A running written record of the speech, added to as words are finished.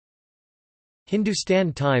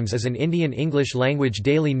Hindustan Times is an Indian English-language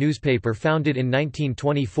daily newspaper founded in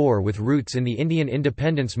 1924 with roots in the Indian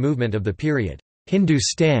independence movement of the period,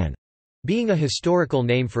 Hindustan being a historical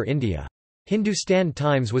name for India. Hindustan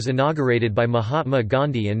Times was inaugurated by Mahatma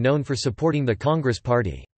Gandhi and known for supporting the Congress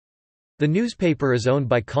Party. The newspaper is owned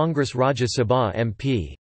by Congress Rajya Sabha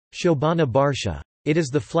MP. Shobhana Barsha. It is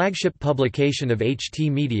the flagship publication of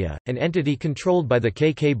HT Media, an entity controlled by the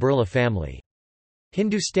K. Birla family.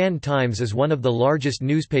 Hindustan Times is one of the largest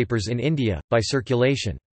newspapers in India, by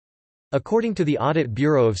circulation. According to the Audit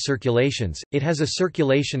Bureau of Circulations, it has a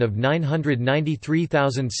circulation of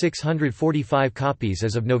 993,645 copies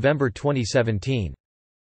as of November 2017.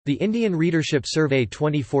 The Indian Readership Survey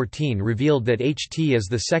 2014 revealed that HT is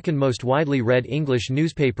the second most widely read English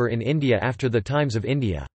newspaper in India after the Times of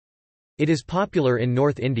India. It is popular in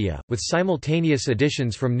North India, with simultaneous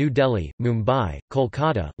editions from New Delhi, Mumbai,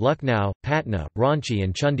 Kolkata, Lucknow, Patna, Ranchi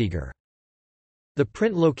and Chandigarh. The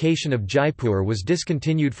print location of Jaipur was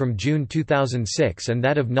discontinued from June 2006 and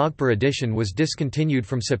that of Nagpur edition was discontinued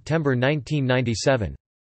from September 1997.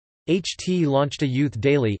 HT launched a youth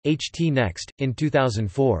daily, HT Next, in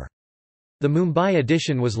 2004. The Mumbai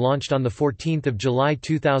edition was launched on 14 July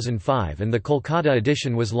 2005 and the Kolkata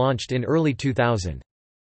edition was launched in early 2000.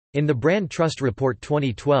 In the Brand Trust Report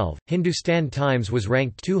 2012, Hindustan Times was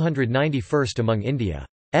ranked 291st among India's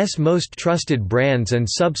most trusted brands and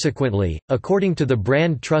subsequently, according to the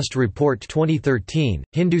Brand Trust Report 2013,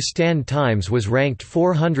 Hindustan Times was ranked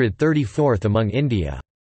 434th among India's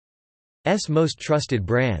most trusted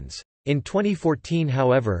brands. In 2014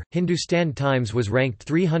 however, Hindustan Times was ranked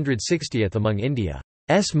 360th among India's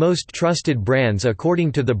most trusted brands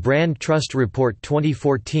according to the Brand Trust Report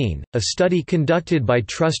 2014, a study conducted by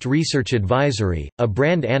Trust Research Advisory, a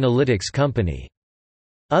brand analytics company.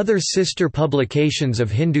 Other sister publications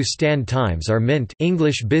of Hindustan Times are Mint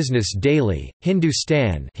English Business Daily,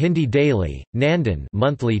 Hindustan Hindi Daily, Nandan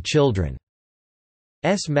Monthly Children's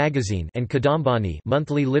Magazine and Kadambani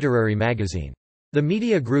Monthly Literary Magazine. The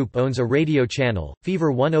media group owns a radio channel,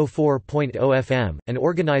 Fever 104.0 FM, and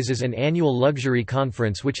organizes an annual luxury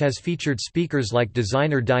conference which has featured speakers like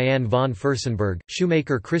designer Diane von Furstenberg,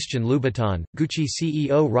 shoemaker Christian Louboutin, Gucci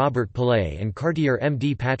CEO Robert Pillay and Cartier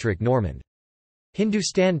MD Patrick Normand.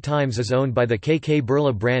 Hindustan Times is owned by the K.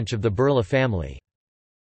 Birla branch of the Birla family.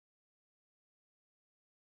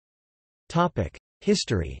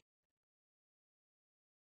 History.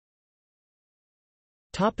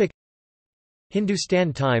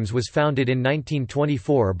 Hindustan Times was founded in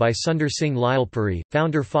 1924 by Sundar Singh Lyalpuri,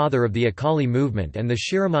 founder-father of the Akali movement and the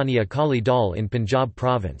Shiromani Akali Dal in Punjab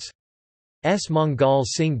province. S. Mangal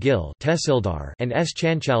Singh Gill Tehsildar and S.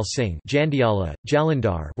 Chanchal Singh Jandiala,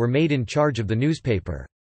 Jalandhar were made in charge of the newspaper.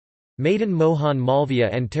 Madan Mohan Malviya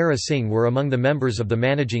and Tara Singh were among the members of the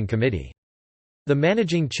managing committee. The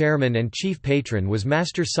managing chairman and chief patron was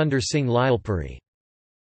Master Sundar Singh Lyalpuri.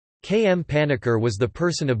 K. M. Panikkar was the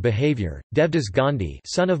person of behaviour, Devdas Gandhi,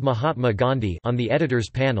 son of Mahatma Gandhi, on the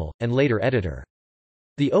editor's panel, and later editor.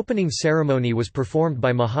 The opening ceremony was performed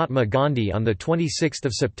by Mahatma Gandhi on 26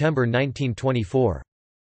 September 1924.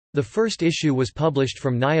 The first issue was published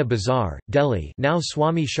from Naya Bazar, Delhi, now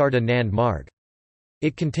Swami Sharda Nand Marg.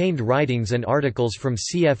 It contained writings and articles from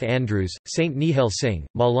C. F. Andrews, Saint Nihal Singh,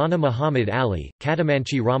 Maulana Muhammad Ali,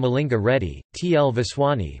 Kadamanchi Ramalinga Reddy, T. L.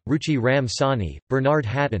 Vaswani, Ruchi Ram Sani, Bernard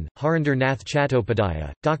Hatton, Harinder Nath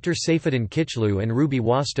Chattopadhyaya, Dr. Saifuddin Kichlu and Ruby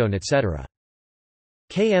Wastone etc.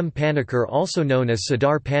 K. M. Panikkar, also known as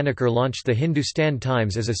Sardar Panikkar, launched the Hindustan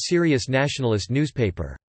Times as a serious nationalist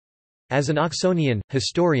newspaper. As an Oxonian,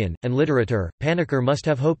 historian, and literateur, Panikkar must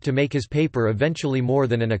have hoped to make his paper eventually more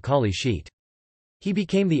than an Akali sheet. He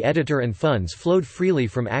became the editor and funds flowed freely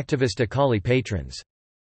from activist Akali patrons.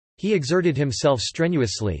 He exerted himself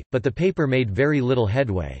strenuously, but the paper made very little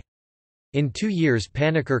headway. In 2 years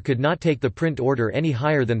Panikkar could not take the print order any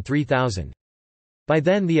higher than 3,000. By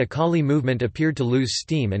then the Akali movement appeared to lose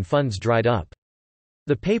steam and funds dried up.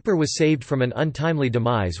 The paper was saved from an untimely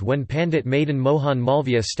demise when Pandit Madan Mohan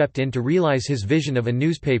Malviya stepped in to realize his vision of a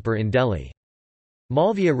newspaper in Delhi.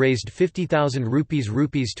 Malviya raised 50,000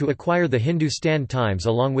 rupees to acquire the Hindustan Times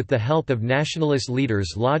along with the help of nationalist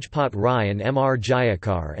leaders Lajpat Rai and M. R.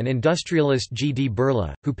 Jayakar and industrialist G. D.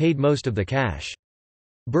 Birla, who paid most of the cash.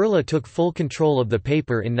 Birla took full control of the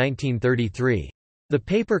paper in 1933. The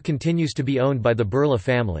paper continues to be owned by the Birla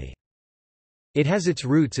family. It has its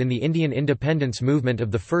roots in the Indian independence movement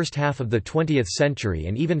of the first half of the 20th century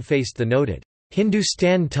and even faced the noted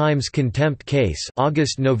Hindustan Times contempt case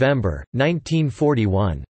August–November,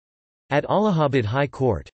 1941, at Allahabad High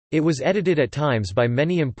Court. It was edited at times by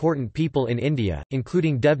many important people in India,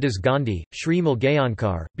 including Devdas Gandhi, Sri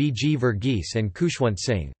Mulgaonkar, B. G. Verghese and Khushwant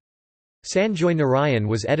Singh. Sanjoy Narayan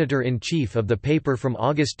was editor-in-chief of the paper from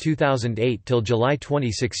August 2008 till July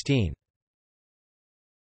 2016.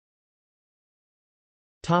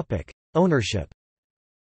 Ownership.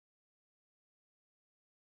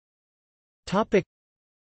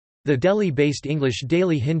 The Delhi-based English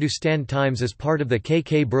daily Hindustan Times is part of the K.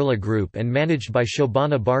 Birla Group and managed by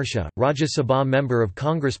Shobhana Barsha, Rajya Sabha member of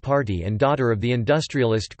Congress Party and daughter of the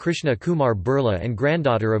industrialist Krishna Kumar Birla and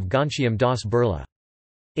granddaughter of Ghanshyam Das Birla.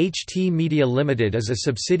 HT Media Limited is a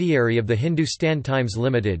subsidiary of the Hindustan Times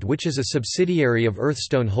Limited, which is a subsidiary of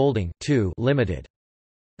Earthstone Holding Limited.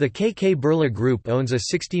 The K. Birla Group owns a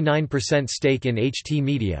 69% stake in HT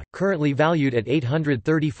Media, currently valued at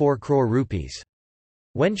 834 crore rupees.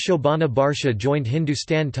 When Shobhana Barsha joined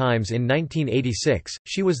Hindustan Times in 1986,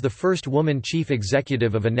 she was the first woman chief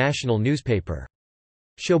executive of a national newspaper.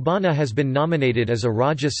 Shobhana has been nominated as a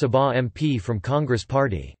Rajya Sabha MP from Congress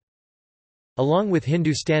Party. Along with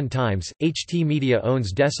Hindustan Times, HT Media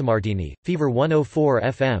owns Desamartini, Fever 104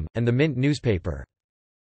 FM, and the Mint newspaper.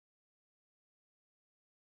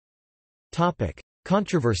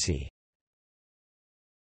 Controversy.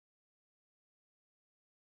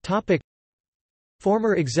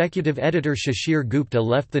 Former executive editor Shashir Gupta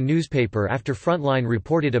left the newspaper after Frontline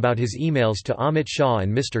reported about his emails to Amit Shah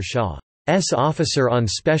and Mr. Shah's officer on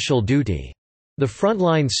special duty. The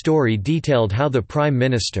Frontline story detailed how the Prime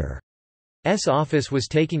Minister's office was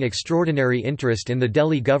taking extraordinary interest in the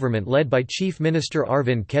Delhi government led by Chief Minister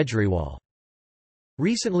Arvind Kejriwal.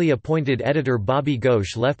 Recently appointed editor Bobby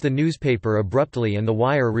Ghosh left the newspaper abruptly, and The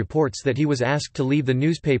Wire reports that he was asked to leave the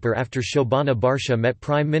newspaper after Shobhana Barsha met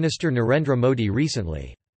Prime Minister Narendra Modi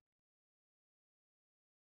recently.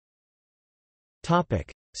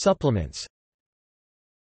 Supplements.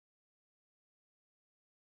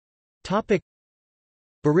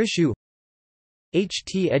 Barishu,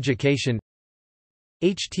 HT Education,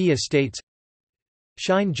 HT Estates,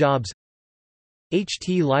 Shine Jobs,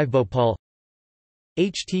 HT Live Bhopal,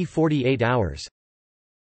 HT 48 Hours,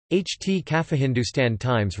 HT Cafe. Hindustan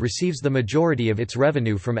Times receives the majority of its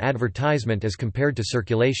revenue from advertisement as compared to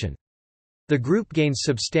circulation. The group gains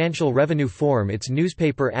substantial revenue from its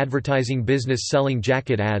newspaper advertising business, selling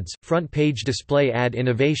jacket ads, front-page display ad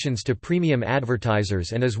innovations to premium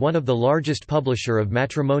advertisers, and is one of the largest publisher of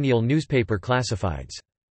matrimonial newspaper classifieds.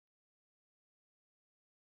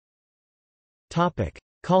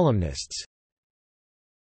 Columnists.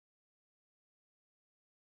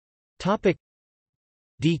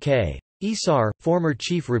 D.K. Esar, former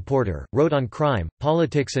chief reporter, wrote on crime,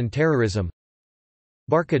 politics and terrorism.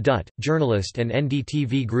 Barka Dutt, journalist and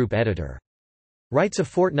NDTV group editor. Writes a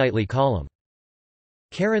fortnightly column.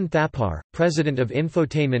 Karan Thapar, president of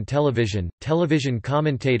Infotainment Television, television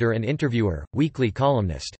commentator and interviewer, weekly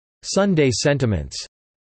columnist. Sunday Sentiments.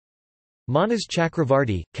 Manas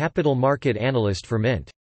Chakravarti, capital market analyst for Mint.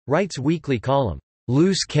 Writes weekly column,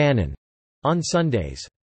 Loose Cannon, on Sundays.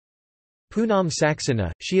 Poonam Saxena,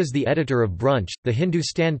 she is the editor of Brunch, the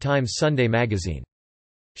Hindustan Times Sunday magazine.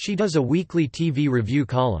 She does a weekly TV review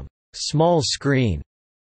column, Small Screen.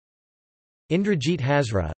 Indrajit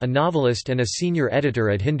Hazra, a novelist and a senior editor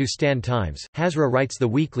at Hindustan Times, Hazra writes the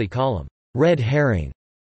weekly column, Red Herring.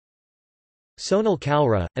 Sonal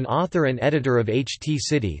Kalra, an author and editor of HT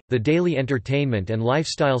City, the daily entertainment and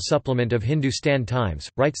lifestyle supplement of Hindustan Times,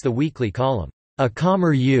 writes the weekly column, A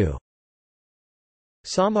Calmer You.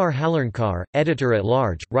 Samar Halarnkar,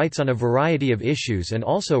 editor-at-large, writes on a variety of issues and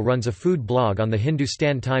also runs a food blog on the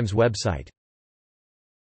Hindustan Times website.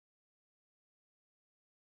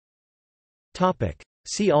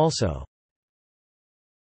 See also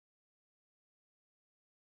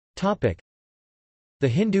The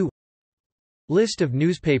Hindu, List of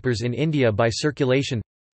newspapers in India by circulation,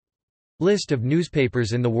 List of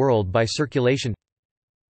newspapers in the world by circulation.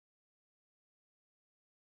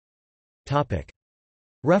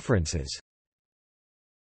 References.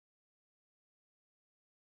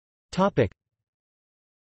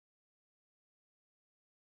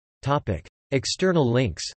 External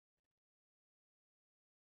links.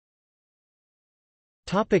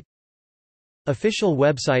 Official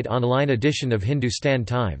website. Online edition of Hindustan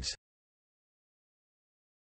Times